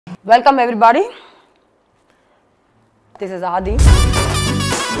Welcome everybody. This is Adi.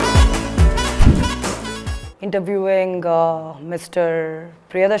 Interviewing Mr.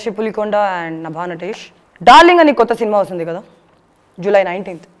 Priyadarshi and Nabha Natesh. Darling ani kotta cinema vastundi kada. July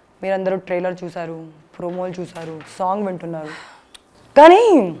 19th. మీరందరూ trailer చూసారు, ప్రోమోలు చూసారు, song వింటున్నారు. కానీ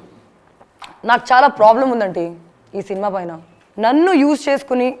నాకు చాలా ప్రాబ్లం ఉందండి ఈ సినిమా పైన. నన్ను యూజ్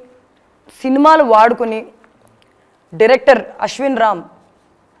చేసుకుని సినిమాలు వాడుకుని డైరెక్టర్ అశ్విన్ రామ్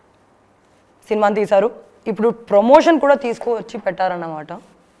సినిమాని తీశారు. ఇప్పుడు ప్రమోషన్ కూడా తీసుకువచ్చి పెట్టారన్నమాట.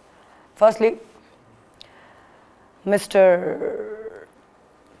 ఫస్ట్లీ మిస్టర్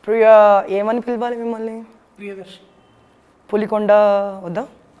ప్రియా, ఏమని పిలవాలి మిమ్మల్ని? ప్రియదర్శి. పులికొండ వద్దా?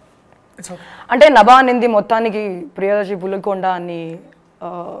 అంటే నభా అనింది మొత్తానికి ప్రియదర్శి పులికొండ అని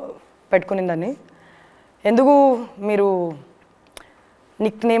పెట్టుకునిందని. ఎందుకు మీరు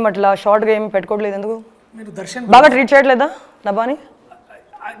నిక్ నేమ్ అట్లా షార్ట్గా ఏమి పెట్టుకోవట్లేదు? ఎందుకు మీరు దర్శన్ బాగా ట్రీట్ చేయట్లేదా నభాని?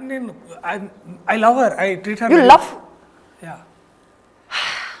 I love her. I treat her. You love? Yeah.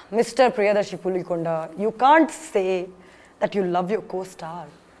 Mr. Priyadarshi Pulikonda, you can't say that you love your co-star.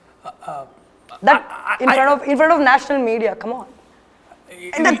 In front of national media, come on.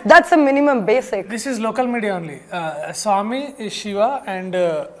 That's a minimum basic. This is local media only. Swami, Shiva and...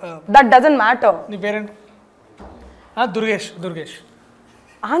 that doesn't matter. Ni parent? Durgesh.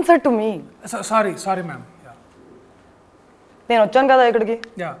 Answer to me. Sorry ma'am. Yeah. నేను వచ్చాను కదా ఇక్కడికి.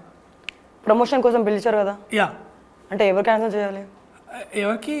 Yeah. Promotion కోసం పిలిచారు కదా. Yeah. అంటే ఎవరు cancel చేయాలి?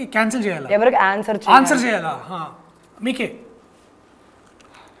 ఎవరికి క్యాన్సిల్ చేయాలా? ఎవరికి ఆన్సర్ చేయాలా? మీకే.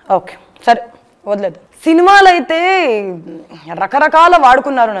 ఓకే సరే వదిలేదు. సినిమాలు అయితే రకరకాల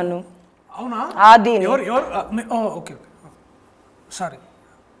వాడుకున్నారు నన్ను. అవునా? ఆది ఓకే సారీ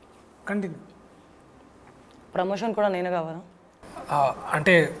కంటిన్యూ. ప్రమోషన్ కూడా నేనే కావాలా?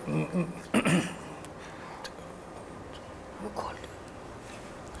 అంటే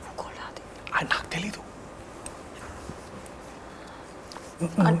నాకు తెలీదు.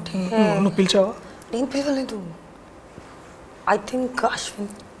 అంటే నువ్వు పిలిచావా? నేను పిలవలేదు. I think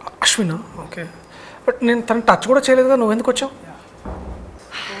అశ్వినా? ఓకే, బట్ నేను తను టచ్ కూడా చేయలేదు కదా, నువ్వు ఎందుకు వచ్చావు?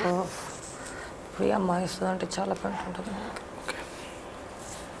 ప్రియా అమ్మాయి వస్తుందంటే చాలా పని ఉంటుంది. ఓకే,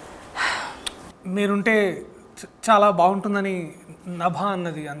 మీరుంటే చాలా బాగుంటుందని నభా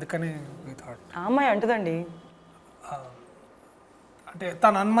అన్నది, అందుకనే ఆ అమ్మాయి అంటుందండి. అంటే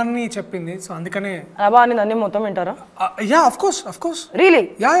తన అనుమని చెప్పింది, సో అందుకనే. నభా అని అన్నీ మొత్తం వింటారా? Yeah of course. Really?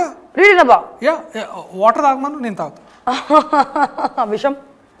 Yeah really Nabha? Yeah water తాగమను, నేను తాగుతా. విషం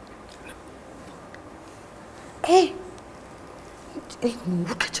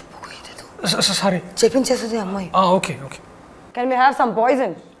సారీ చెప్పించేస్తుంది అమ్మాయి. Okay. Can we have some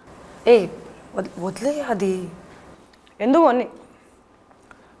poison? వదిలే అది ఎందుకు అన్ని.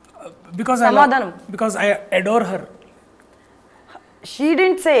 Because I adore her. She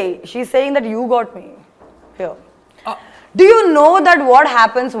didn't say. She's saying that you got me here. Do you know that what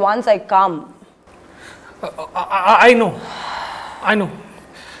happens once I come? I know.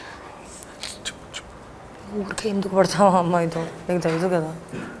 ఊరికే ఎందుకు పడతావు అమ్మాయితో? నీకు తెలుసు కదా.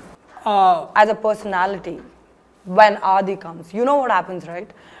 As a personality, when Adi comes, you know what happens,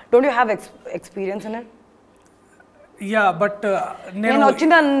 right? Don't you have experience in it? Yeah, but నేను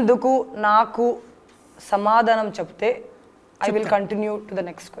వచ్చినందుకు నాకు సమాధానం చెప్తే I will continue to the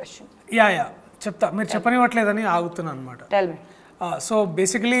next question. Yeah. చెప్తా. మీరు చెప్పనివ్వట్లేదని ఆగుతున్నాను అనమాట. Tell me. So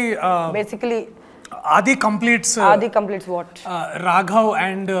basically Adi completes what? Raghu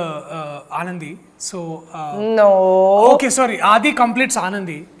and Anandi. So no. Okay, sorry. Adi completes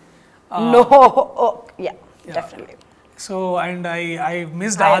Anandi. No. Yeah, definitely. So and I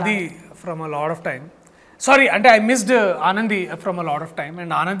missed Adi from a lot of time. Sorry, and I missed Anandi from a lot of time, and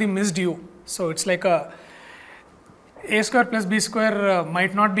Anandi missed you. So it's like A square plus B square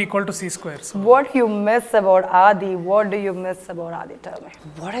might not be equal to C square. So. What you miss about Adi? What do you miss about Adi? Tell me.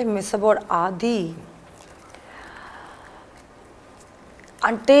 What I miss about Adi?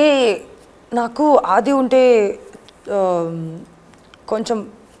 అంటే నాకు ఆది ఉంటే కొంచెం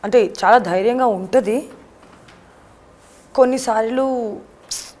అంటే చాలా ధైర్యంగా ఉంటుంది. కొన్నిసార్లు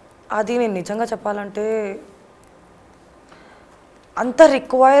అది నేను నిజంగా చెప్పాలంటే అంత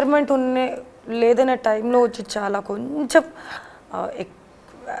రిక్వైర్మెంట్ లేదనే టైంలో వచ్చి చాలా కొంచెం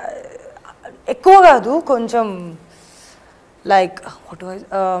ఎక్కువ కాదు, కొంచెం లైక్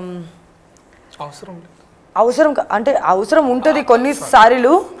అవసరం అంటే అవసరం ఉంటుంది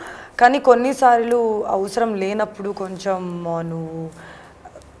కొన్నిసార్లు, కానీ కొన్నిసార్లు అవసరం లేనప్పుడు కొంచెం నువ్వు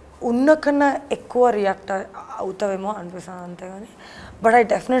ఉన్న కన్నా ఎక్కువ రియాక్ట్ అవుతావేమో అనిపిస్తుంది అంతేగాని. But I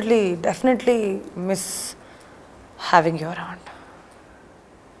definitely miss having your around.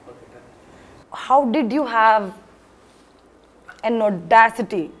 how did you have an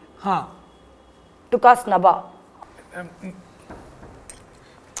audacity to cost Nabha.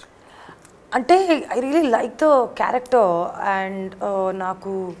 అంటే I really like the character and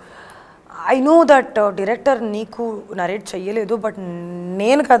నాకు ఐ నో దట్ డైరెక్టర్ నీకు నరేట్ చెయ్యలేదు, బట్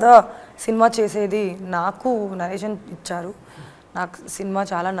నేను కదా సినిమా చేసేది, నాకు నరేషన్ ఇచ్చారు, నాకు సినిమా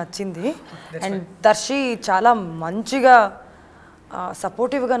చాలా నచ్చింది. అండ్ దర్శి చాలా మంచిగా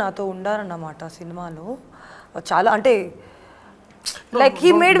సపోర్టివ్గా నాతో ఉండారన్నమాట సినిమాలో. చాలా అంటే like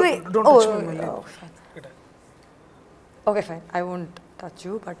he made me okay fine, I won't touch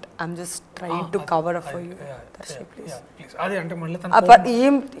you, but I'm just trying to cover up for you. Darshi, please. Adi ante malla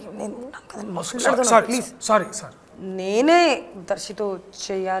sorry నేనే దర్శితో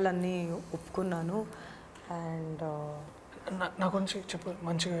చేయాలని ఒప్పుకున్నాను. అండ్ నా గురించి చెప్పు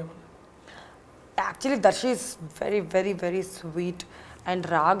మంచిగా. Actually Darsi is very very very sweet and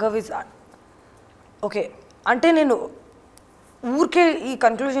Raghav is okay. అంటే నేను ఊరికే ఈ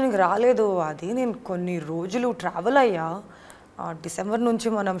కన్క్లూజన్కి రాలేదు. అది నేను కొన్ని రోజులు ట్రావెల్ అయ్యా. డిసెంబర్ నుంచి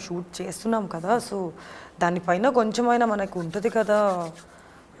మనం షూట్ చేస్తున్నాం కదా, సో దానిపైన కొంచెమైనా మనకు ఉంటుంది కదా,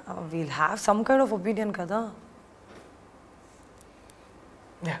 we'll have some kind of opinion కదా.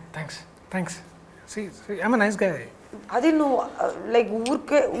 Thanks I'm a nice guy. అది నువ్వు లైక్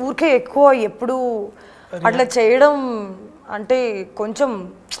ఊరికే ఎక్కువ ఎప్పుడు అట్లా చేయడం అంటే కొంచెం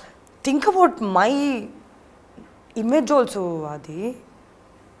think about my image also. అది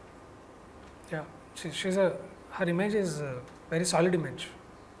her image is very solid image.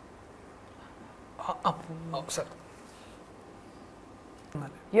 Sir,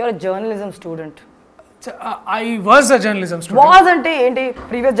 you are a journalism student. I was a journalism student. Was అంటే ఏంటి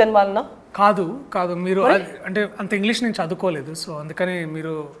ప్రీవియస్ జన్మాలనా? కాదు మీరు అంటే అంత ఇంగ్లీష్ నేను చదువుకోలేదు, సో అందుకని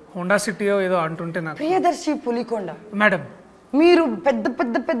మీరు హోండా సిటీయో ఏదో అంటుంటే నాకు. ప్రియదర్శి పులికొండ మేడం, మీరు పెద్ద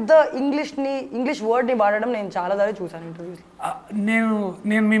పెద్ద పెద్ద ఇంగ్లీష్ వర్డ్ని వాడడం నేను చాలా సార్లు చూసాను ఇంటర్వ్యూస్.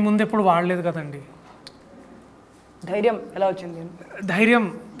 నేను మీ ముందు ఎప్పుడు వాడలేదు కదండి. ధైర్యం ఎలా వచ్చింది?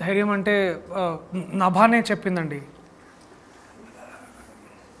 ధైర్యం అంటే నభానే చెప్పిందండి.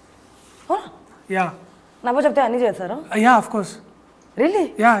 యా నభా చెప్తే అన్నీ చేస్తారా? Yeah of course. Really?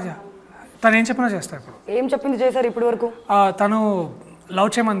 Yeah తను ఏం చెప్పినా చేస్తా. ఇప్పుడు ఏం చెప్పింది చేశారు ఇప్పటి వరకు? తను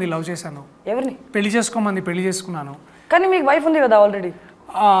లవ్ చేశాను. ఎవరిని? పెళ్లి చేసుకోమంది, పెళ్లి చేసుకున్నాను. కానీ మీకు వైఫ్ ఉంది కదా ఆల్రెడీ?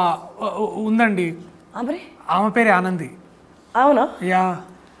 ఉందండి. ఆమె పేరే ఆనంది. అవునా? యా.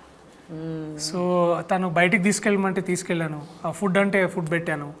 సో తను బయటికి తీసుకెళ్ళమంటే తీసుకెళ్ళాను, ఫుడ్ అంటే ఫుడ్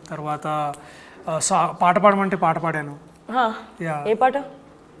పెట్టాను, తర్వాత పాట పాడమంటే పాట పాడాను. ఏ పాట?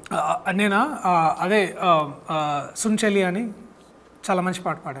 నేనా అదే సున్చెలి అని చాలా మంచి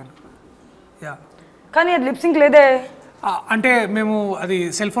పాట పాడాను. యా. కానీ అది లిప్సింక్ లేదే. అంటే మేము అది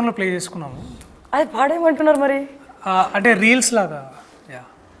సెల్ ఫోన్లో ప్లే చేసుకున్నాము. అది పాడేయమంటున్నారు మరి? అంటే రీల్స్ లాగా. యా.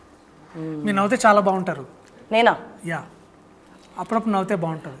 మీరు నవ్వుతే చాలా బాగుంటారు. నేనా? యా, అప్పుడప్పుడు నవ్వుతే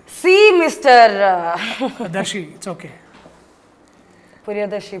బాగుంటుంది. C mister Darsi, it's okay.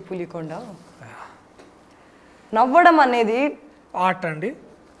 Priyadarshi Pulikonda నవ్వడం అనేది ఆర్ట్ అండి,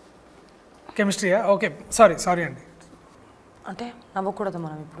 కెమిస్ట్రీయా? ఓకే, సారీ అండి. అంటే నవ్వకూడదు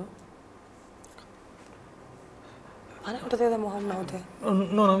మనం ఇప్పుడు అని ఉంటుంది కదా మొహం నవ్వుతే.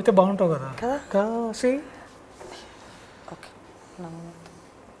 నువ్వు నవ్వితే బాగుంటావు కదా. కాసి okay.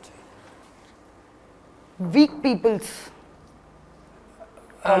 Week peoples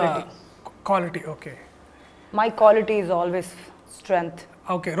quality. Okay. My quality is always strength.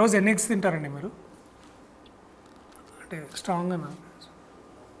 Okay. రోజు ఎన్ని ఎగ్స్ తింటారండి మీరు? అంటే స్ట్రాంగ్గా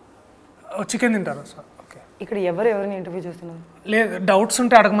చికెన్ తింటారా? Sir okay. ఇక్కడ ఎవరిని ఇంటర్వ్యూ చేస్తున్నారు? లేదు, డౌట్స్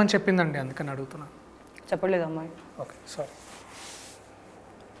ఉంటే అడగమని చెప్పిందండి, అందుకని అడుగుతున్నాను. చెప్పలేదు అమ్మాయి. Okay sorry.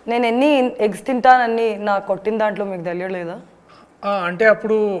 నేను ఎన్ని ఎగ్స్ తింటానని నా కొట్టిన దాంట్లో మీకు తెలియలేదా? అంటే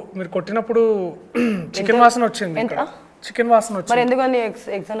అప్పుడు మీరు కొట్టినప్పుడు చికెన్ వాసన వచ్చింది. చికెన్ వాసన వచ్చింది. మరి ఎందుకని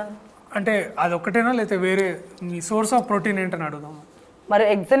ఎగ్స్ అన్నారు? అంటే అది ఒక్కటేనా లేకపోతే వేరే మీ సోర్స్ ఆఫ్ ప్రోటీన్ ఏంటని అడుగుదాం. మరి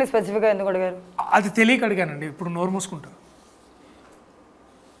ఎగ్స్ అని స్పెసిఫిక్గా ఎందుకు అడిగారు? అది తెలియక అడిగానండి. ఇప్పుడు నోరు మూసుకుంటా.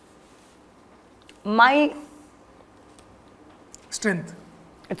 My strength,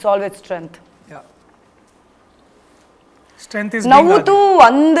 it's always strength. Strength is నవ్వుతూ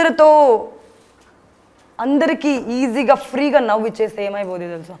అందరికి ఈజీగా ఫ్రీగా నవ్వు ఇచ్చేస్తే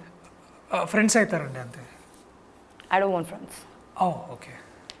ఏమైపోతుంది తెలుసా? ఫ్రెండ్స్ అవుతారండి అంతే. I don't want friends. Oh, okay.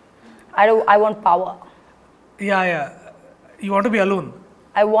 I want power. Yeah. You want to be alone?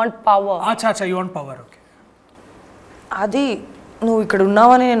 I want power. Acha, you want power, okay. అది నువ్వు ఇక్కడ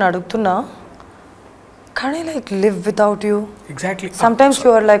ఉన్నావని నేను అడుగుతున్నా, కానీ like live without you. Exactly. Sometimes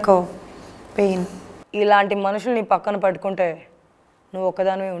you are like a pain. ఇలాంటి మనుషుల్ని పక్కన పట్టుకుంటే నువ్వు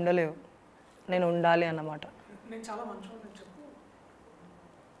ఒక్కదానివే ఉండలేవు, నేను ఉండాలి అన్నమాట. నేను చాలా మంచివాడిని చెప్పు.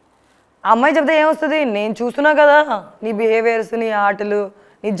 అమ్మాయి చెప్తే ఏమొస్తుంది? నేను చూస్తున్నా కదా నీ బిహేవియర్స్, నీ ఆటలు,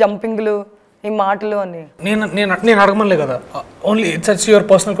 నీ జంపింగ్లు నీ మాటలు అని. నేను అడగమలే కదా, only it's your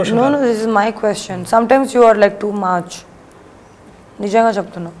personal question. No this is my question. Some times you are like too much. నిజంగా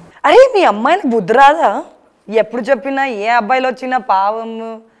చెప్తున్నా. అరే మీ అమ్మాయిని బుద్ధి రాదా? ఎప్పుడు చెప్పినా ఏ అబ్బాయిలు వచ్చినా పావం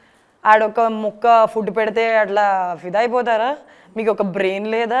ఆడొక ముక్క ఫుడ్ పెడితే అట్లా ఫిదా అయిపోతారా? మీకు ఒక బ్రెయిన్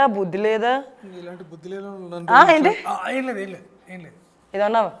లేదా, బుద్ధి లేదా? ఇలాంటి బుద్ధి లేదు. ఏంటి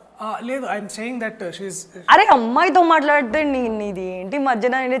ఏదన్నా లేదు, I'm saying that she is. అరే అమ్మాయితో మాట్లాడితే నీది ఏంటి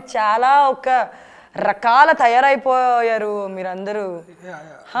మధ్యన? చాలా ఒక రకాల తయారైపోయారు మీరందరూ.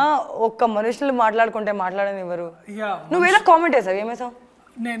 ఒక్క మనుషులు మాట్లాడుకుంటే మాట్లాడని ఎవరు? నువ్వేలా కామెంట్ వేసావు? ఏమేసావు?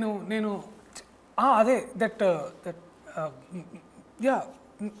 నేను అదే దట్ యా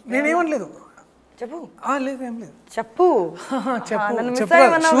నేనేమనలేదు. చెప్పు. లేదు ఏం లేదు. చెప్పు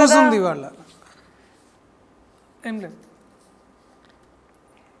షూస్ ఉంది వాళ్ళ. ఏం లేదు.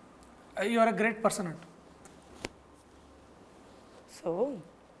 You are a great person అంట. సో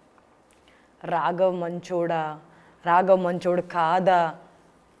రాఘవ్ మంచోడు కాదా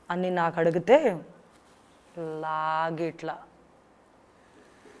అని నాకు అడిగితే లాగిట్లా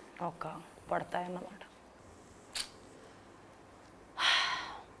ఒక పడతాయన్నమాట.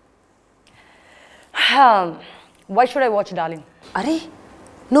 Why should I watch darling? అరే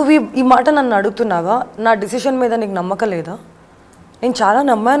నువ్వు ఈ మాట నన్ను అడుగుతున్నావా? నా డిసిషన్ మీద నీకు నమ్మకం లేదా? నేను చాలా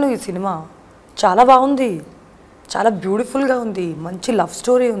నమ్మాను. ఈ సినిమా చాలా బాగుంది, చాలా బ్యూటిఫుల్గా ఉంది, మంచి లవ్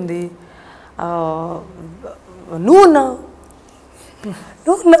స్టోరీ ఉంది. నువ్వు ఉన్నావు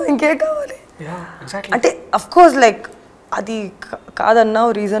ఇంకేం కావాలి? అంటే అఫ్కోర్స్ లైక్ అది కాదన్నావు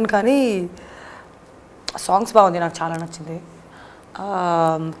రీజన్, కానీ సాంగ్స్ బాగుంది, నాకు చాలా నచ్చింది.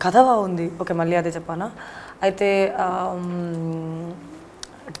 కథ బాగుంది. ఓకే మళ్ళీ అదే చెప్పానా? అయితే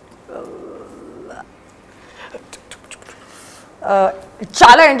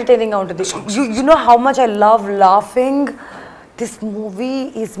చాలా ఎంటర్టైనింగ్గా ఉంటుంది. You know how much I love laughing. This movie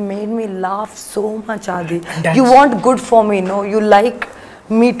is made me laugh so much, Adi. You want good for me, no? You like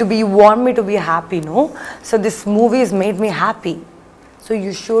me to be, you want me to be happy, no? So this movie has made me happy. So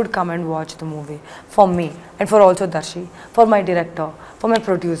you should come and watch the movie for me and for also Darshi, for my director, for my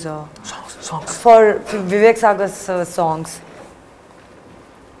producer, songs. For Vivek Sagar's songs.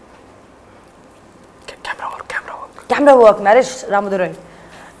 Camera work, Naresh Ramadurai,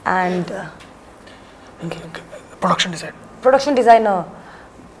 and production designer,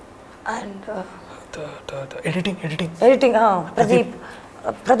 and the editing,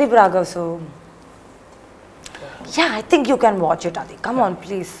 Pradeep Raghav. So yeah, I think you can watch it, Adi. Come on,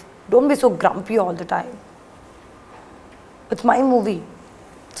 please. Don't be so grumpy all the time. It's my movie.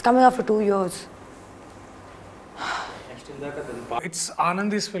 It's coming after 2 years. It's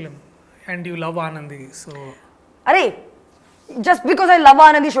Anandi's film, and you love Anandi, so. Arey, just because I love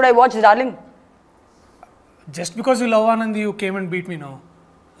Anandi, should I watch Darling? Just because you love Anandi, you came and beat me now.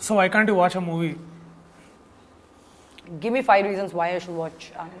 So why can't you watch a movie? Give me 5 reasons why I should watch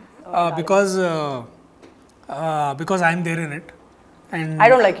because I'm there in it, and I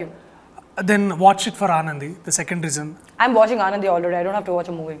don't like you. Then watch it for Anandi. The second reason. I'm watching Anandi already. I don't have to watch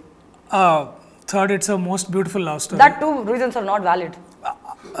a movie. Third, it's a most beautiful love story. That 2 reasons are not valid.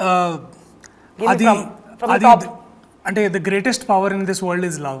 Give me from the top. And the greatest power in this world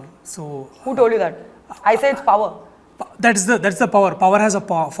is love. So who told you that? I say it's power. That's the power. Power has a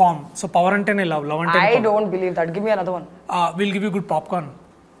form. So power antene love antene I don't believe that. Give me another one. We'll give you good popcorn.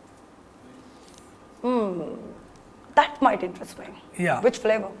 That might interest me. Yeah. Which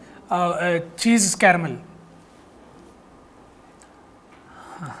flavor? Cheese caramel.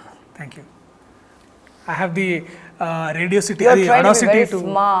 Thank you. I have the Radio City. You're trying to be very to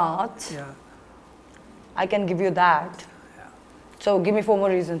smart. Yeah. I can give you that. Yeah. So give me 4 more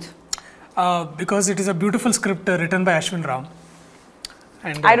reasons. Because it is a beautiful script written by Ashwin Ram.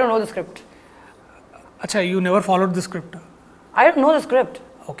 And I don't know the script. Acha, you never followed the script. I don't know the script.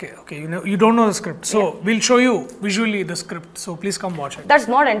 Okay. You don't know the script. So we'll show you visually the script. So please come watch it. That's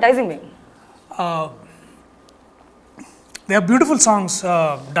not enticing me. They are beautiful songs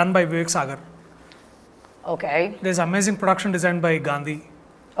done by Vivek Sagar. Okay. There's amazing production design by Gandhi.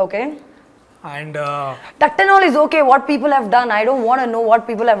 Okay. And that and all is okay. What people have done, I don't want to know what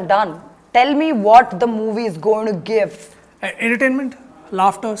people have done. Tell me what the movie is going to give. Entertainment,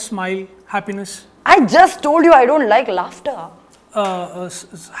 laughter, smile, happiness. I just told you I don't like laughter.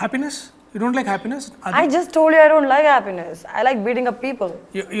 Happiness? You don't like happiness? I just told you I don't like happiness. I like beating up people.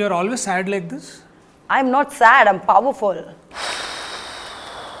 You're always sad like this? I'm not sad, I'm powerful.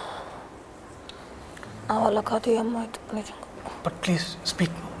 But please,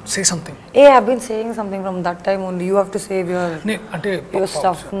 speak. Say something. Hey, I've been saying something from that time only. You have to save your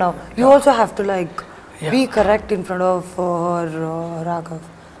stuff now. You also have to like be correct in front of Raghav.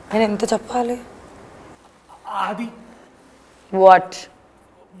 నేను ఎంత చెప్పాలి? అది what?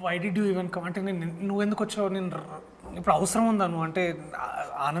 Why did you even come? అంటే నువ్వు ఎందుకు వచ్చావు? నేను ఇప్పుడు అవసరం ఉందా నువ్వు అంటే?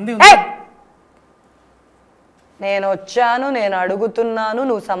 ఆనంది ఉంది. నేను వచ్చాను, నేను అడుగుతున్నాను,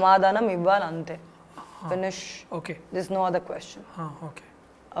 నువ్వు సమాధానం ఇవ్వాలి అంతే. Finish. Okay. This no other question. Okay.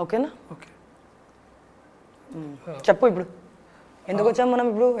 ఓకేనా? ఓకే. చెప్పు ఇప్పుడు ఎందుకు వచ్చాం మనం?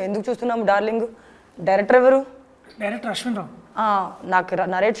 ఇప్పుడు ఎందుకు చూస్తున్నాం డార్లింగ్? డైరెక్టర్ ఎవరు? డైరెక్టర్ అశ్విన్ రావు. నాకు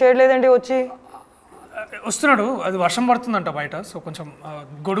నరేట్ చేయలేదండి వచ్చి. వస్తున్నాడు, అది వర్షం పడుతుందంట బయట, సో కొంచెం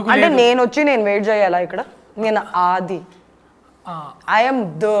గొడుగు. అంటే నేను వచ్చి నేను వెయిట్ చేయాలా ఇక్కడ? నేను ఆది, ఐఎమ్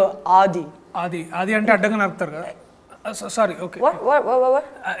ద ఆది. అది అంటే అడ్డంగా నడుపుతారు కదా. సారీ. ఓకే.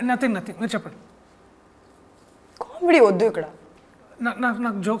 నథింగ్ మీరు చెప్పండి. కామెడీ వద్దు ఇక్కడ.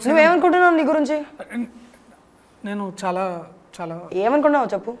 నాకు జోక్స్. నువ్వేమనుకుంటున్నావు నీ గురించి? నేను చాలా చాలా ఏమనుకుంటున్నావు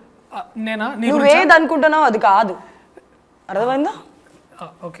చెప్పు. నువ్వేది అనుకుంటున్నావు అది కాదు, అర్థమైందా?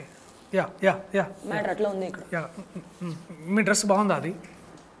 ఓకే. యా మ్యాటర్ అట్లా ఉంది ఇక్కడ. మీ డ్రెస్ బాగుందా? అది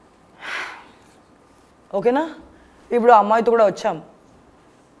ఓకేనా? ఇప్పుడు అమ్మాయితో కూడా వచ్చాం.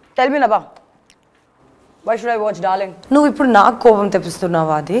 Tell me Nabha, why should I watch darling? నువ్వు ఇప్పుడు నాకు కోపం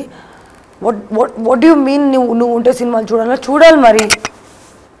తెప్పిస్తున్నావా? అది వాట్ యు మీన్? నువ్వు ఉంటే సినిమాలు చూడాలి మరి.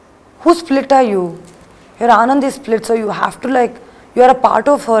 Who split are you? Your Anand ఈ split, so you have to like you are a part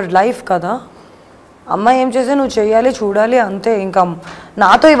of her life కదా. అమ్మాయి ఏం చేస్తే నువ్వు చేయాలి, చూడాలి అంతే. ఇంకా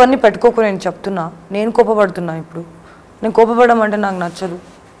నాతో ఇవన్నీ పెట్టుకోకు. నేను చెప్తున్నా, నేను కోపపడుతున్నా ఇప్పుడు. నేను కోపపడడం అంటే నాకు నచ్చదు.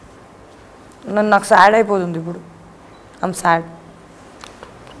 నాకు సాడ్ అయిపోతుంది ఇప్పుడు. I'm sad.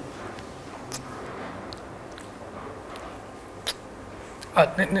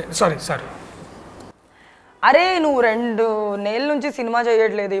 సారీ. అరే నువ్వు 2 నెలల నుంచి సినిమా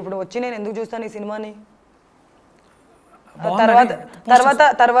చేయట్లేదు, ఇప్పుడు వచ్చి నేను ఎందుకు చూస్తాను ఈ సినిమాని?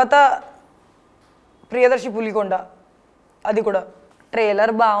 తర్వాత ప్రియదర్శి పులికొండ, అది కూడా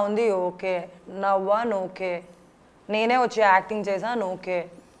ట్రైలర్ బాగుంది, ఓకే. నవ్వాను, ఓకే. నేనే వచ్చి యాక్టింగ్ చేశాను, ఓకే.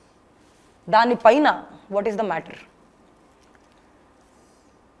 దానిపైన what is the matter?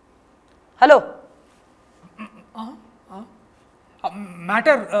 Hello,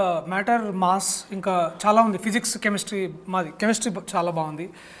 matter mass ఇంకా చాలా ఉంది. ఫిజిక్స్, కెమిస్ట్రీ, మాది కెమిస్ట్రీ చాలా బాగుంది,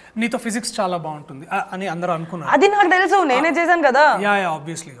 నీతో ఫిజిక్స్ చాలా బాగుంటుంది అని అందరూ అనుకున్నారు. అది నాకు తెలుసు, నేనే చేశాను కదా. యా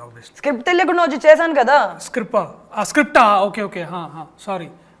ఆబ్వియస్లీ స్క్రిప్ట్ తెలియకుండా వచ్చి చేశాను కదా. స్క్రిప్టా? ఓకే. సారీ.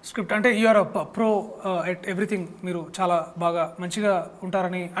 స్క్రిప్ట్ అంటే యూఆర్ ప్రో ఎట్ ఎవ్రీథింగ్. మీరు చాలా బాగా మంచిగా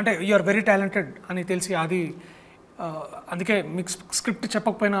ఉంటారని, అంటే యూఆర్ వెరీ టాలెంటెడ్ అని తెలిసి అది అందుకే మీకు స్క్రిప్ట్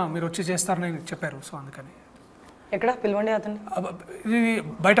చెప్పకపోయినా మీరు వచ్చి చేస్తారని చెప్పారు. సో అందుకని. ఎక్కడ పిలవండి అతన్ని. ఇది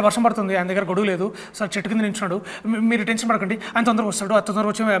బయట వర్షం పడుతుంది, ఆయన దగ్గర గొడుగు లేదు, సార్ చెట్టు కింద నించున్నాడు. మీరు టెన్షన్ పడకండి, ఆయన తొందరగా వస్తాడు. ఆ తొందరగా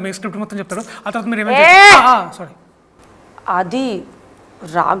వచ్చి మీ స్క్రిప్ట్ మొత్తం చెప్తాడు. ఆ తర్వాత మీరు ఏమైనా సారీ. అది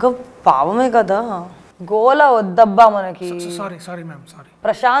రాఘవ్ పావమే కదా, గోల వద్దబ్బా మనకి. Sorry ma'am, sorry.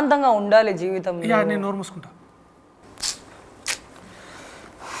 ప్రశాంతంగా ఉండాలి జీవితం. నేను నోరు మూసుకుంటా.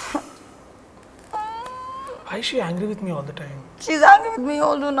 Why is she angry with me all the time? She's angry with me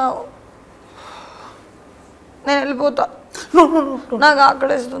also now. నేను వెళ్ళిపోతా. నాకు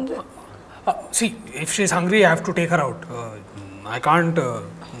ఆకలిస్తుంది. See, if she's hungry, I have to take her out. I can't.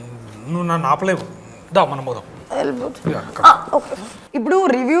 నువ్వు నన్ను ఆపలేవు. దా మనం పోదాం. ఇప్పుడు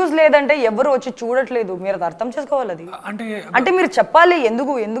రివ్యూస్ లేదంటే ఎవరు వచ్చి చూడట్లేదు, మీరు అది అర్థం చేసుకోవాలి. అది అంటే మీరు చెప్పాలి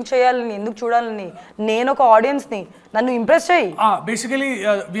ఎందుకు చేయాలని, ఎందుకు చూడాలని. నేను ఒక ఆడియన్స్ని, నన్ను ఇంప్రెస్ చేయి. Basically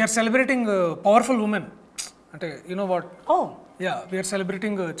we are celebrating powerful women. అంటే you know what? We are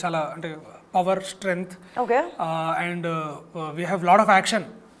celebrating చాలా అంటే power, strength. Okay. And we have lot of action.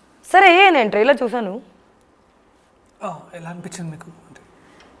 సరే, నేను ట్రైలర్ చూసాను. ఎలా అనిపించింది మీకు?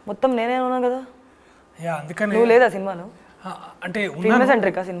 మొత్తం నేనే ఉన్నాను కదా. అందుకని నువ్వు లేదా సినిమాలో? అంటే female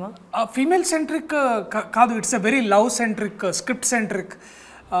centric cinema? Female centric కాదు, it's a very love centric, script centric,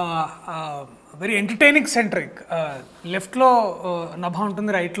 very entertaining centric. లెఫ్ట్లో నభా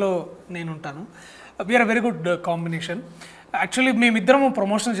ఉంటుంది, రైట్లో నేను ఉంటాను. We are very good combination. Actually మేమిద్దరము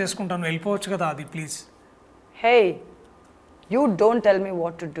ప్రమోషన్ చేసుకుంటాను, వెళ్ళిపోవచ్చు కదా అది please. Hey, you don't tell me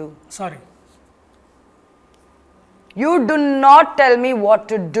what to do. Sorry. You do not tell me what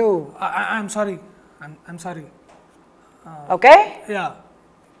to do. I'm sorry. I'm sorry. Okay? Yeah.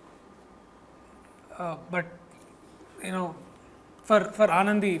 But you know, for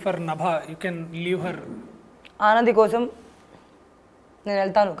Anandi, for Nabha, you can leave her. Anandi kosam నేను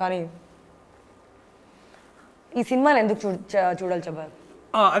వెళ్తాను, కానీ ఈ సినిమాని ఎందుకు చూడాలి చెప్పాలి?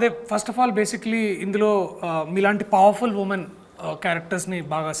 అదే first of all basically ఇందులో మీలాంటి పవర్ఫుల్ ఉమెన్ క్యారెక్టర్స్ని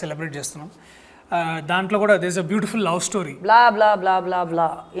బాగా సెలబ్రేట్ చేస్తున్నాం. దాంట్లో కూడా there is a beautiful love story. Blah blah blah blah blah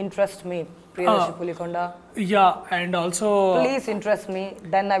interest me Priyadarshi Pulikonda. Yeah, and also please interest me,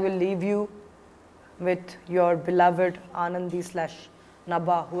 then I will leave you. with your beloved Anandi /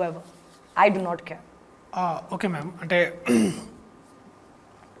 Nabha, whoever. I do not care. Okay, ma'am.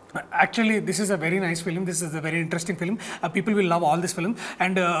 Actually, this is a very nice film. This is a very interesting film. People will love all this film.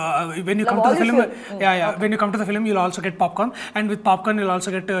 And when you come to the film, when you come to the film, you'll also get popcorn. And with popcorn, you'll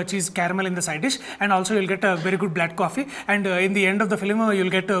also get cheese caramel in the side dish. And also, you'll get a very good black coffee. And in the end of the film,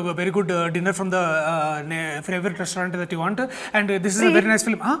 you'll get a very good dinner from the favorite restaurant that you want. And this is a very nice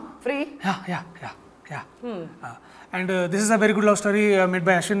film. Huh? Free? Yeah. And this is a very good love story made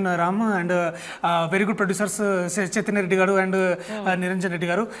by Ashwin Ram and very good producers Chaitanya Reddy garu and Niranjan Reddy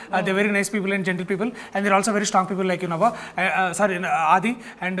garu. They're very nice people and gentle people, and they're also very strong people like you, Nabha. Adi,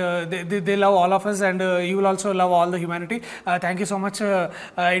 and they love all of us, and you will also love all the humanity. Thank you so much.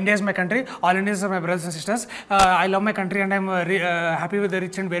 India is my country. All Indians are my brothers and sisters. I love my country, and I'm happy with the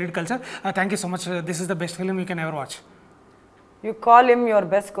rich and varied culture. Thank you so much. This is the best film you can ever watch. You call him your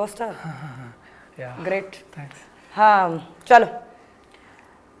best co-star? Yeah. Great. Thanks. చలో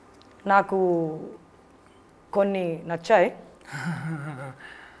నాకు కొన్ని నచ్చాయి,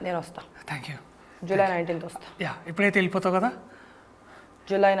 నేను వస్తా. Thank you. July 19th వస్తా. Yeah, ఇప్పుడైతే వెళ్ళిపోతావు కదా?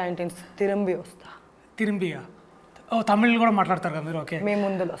 జూలై 19th తిరుంబి వస్తా. తిరుంబియా? ఓ, తమిళ్ కూడా మాట్లాడతారు కదా మీరు? ఓకే, మీ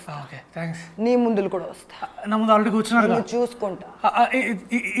ముందులు వస్తా. Okay, thanks. నీ ముందులు కూడా వస్తా. నా ముందు ఆల్రెడీ కూర్చున్నారు కదా, చూసుకుంటా.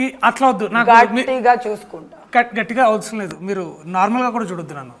 అట్లా వద్దు, నాకు గట్టిగా చూసుకుంటా. గట్టిగా అవసరం లేదు, మీరు నార్మల్గా కూడా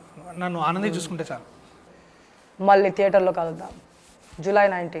చూడొద్దు, నన్ను ఆనందంగా చూసుకుంటే చాలు. మళ్ళీ థియేటర్లో కలుద్దాం జూలై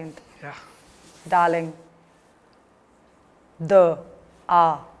 19th. డార్లింగ్,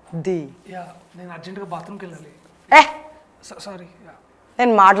 నేను అర్జెంటుగా బాత్రూమ్కి వెళ్ళాలి. సారీ,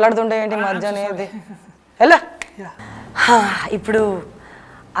 నేను మాట్లాడుతుంటే ఏంటి మధ్య అనేది? ఎలా ఇప్పుడు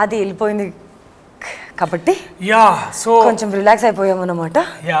అది వెళ్ళిపోయింది కాబట్టి సో కొంచెం రిలాక్స్ అయిపోయాము అన్నమాట.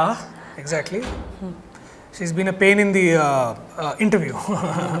 Exactly. She's been a pain in the interview.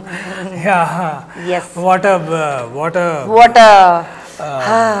 Yes. What a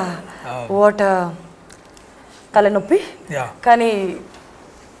తలనొప్పి. కానీ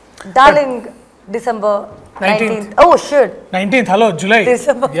darling December 19th. Oh shit. 19th. Hello, July.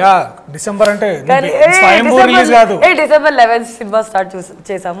 December అంటే స్వయంభూ రిలీజ్ కాదు. డిసెంబర్ 11th సినిమా స్టార్ట్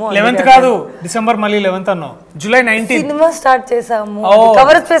చేసాము. 11th కాదు, డిసెంబర్ మళ్ళీ 11th అన్నావు. జూలై 19th సినిమా స్టార్ట్ చేసాము.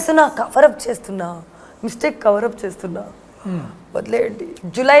 Cover up చేస్తున్నా మిస్టేక్ కవరప్ చేస్తున్నా, వదిలేయండి.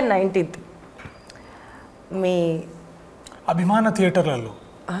 జూలై 19th మీ అభిమాన థియేటర్లలో,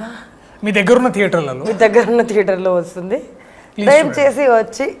 మీ దగ్గరున్న థియేటర్లో వస్తుంది. దయచేసి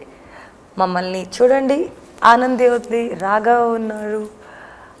వచ్చి మమ్మల్ని చూడండి. ఆనంది ఉంది, రాఘవ ఉన్నారు,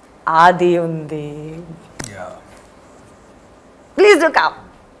 ఆది ఉంది. Please do come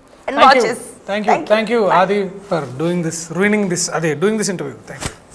and watch us. Thank you Adi for doing this interview. Thank you.